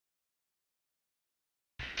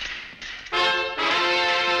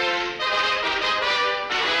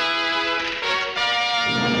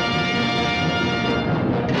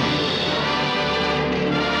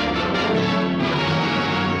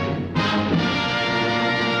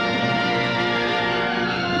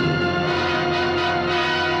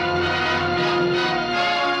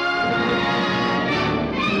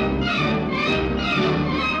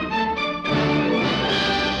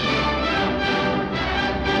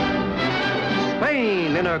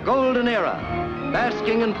their golden era,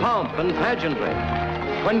 basking in pomp and pageantry,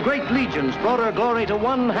 when great legions brought her glory to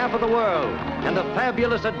one half of the world, and a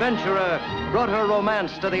fabulous adventurer brought her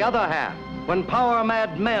romance to the other half, when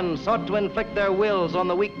power-mad men sought to inflict their wills on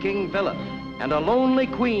the weak King Philip, and a lonely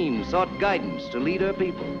queen sought guidance to lead her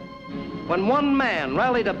people. When one man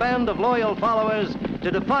rallied a band of loyal followers to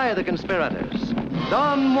defy the conspirators,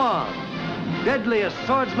 Don Juan, deadliest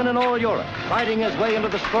swordsman in all Europe, fighting his way into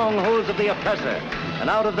the strongholds of the oppressor and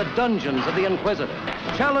out of the dungeons of the Inquisitor,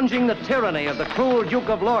 challenging the tyranny of the cruel Duke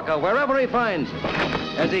of Lorca wherever he finds it,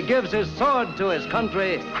 as he gives his sword to his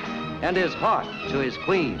country and his heart to his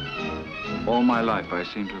queen. All my life, I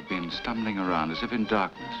seem to have been stumbling around as if in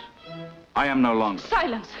darkness. I am no longer.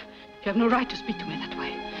 Silence! You have no right to speak to me that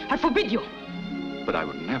way. I forbid you. But I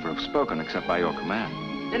would never have spoken except by your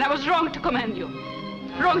command. Then I was wrong to command you.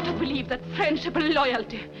 Wrong to believe that friendship and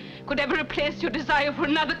loyalty could ever replace your desire for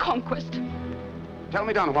another conquest. Tell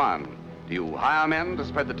me, Don Juan, do you hire men to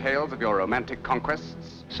spread the tales of your romantic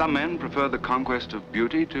conquests? Some men prefer the conquest of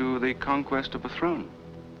beauty to the conquest of a throne.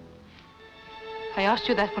 I asked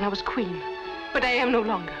you that when I was queen, but I am no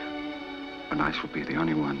longer. And I shall be the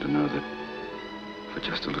only one to know that for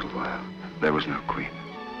just a little while, there was no queen.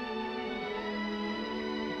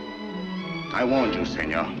 I warned you,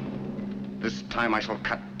 senor. This time I shall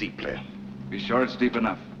cut deeply. Be sure it's deep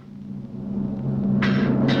enough.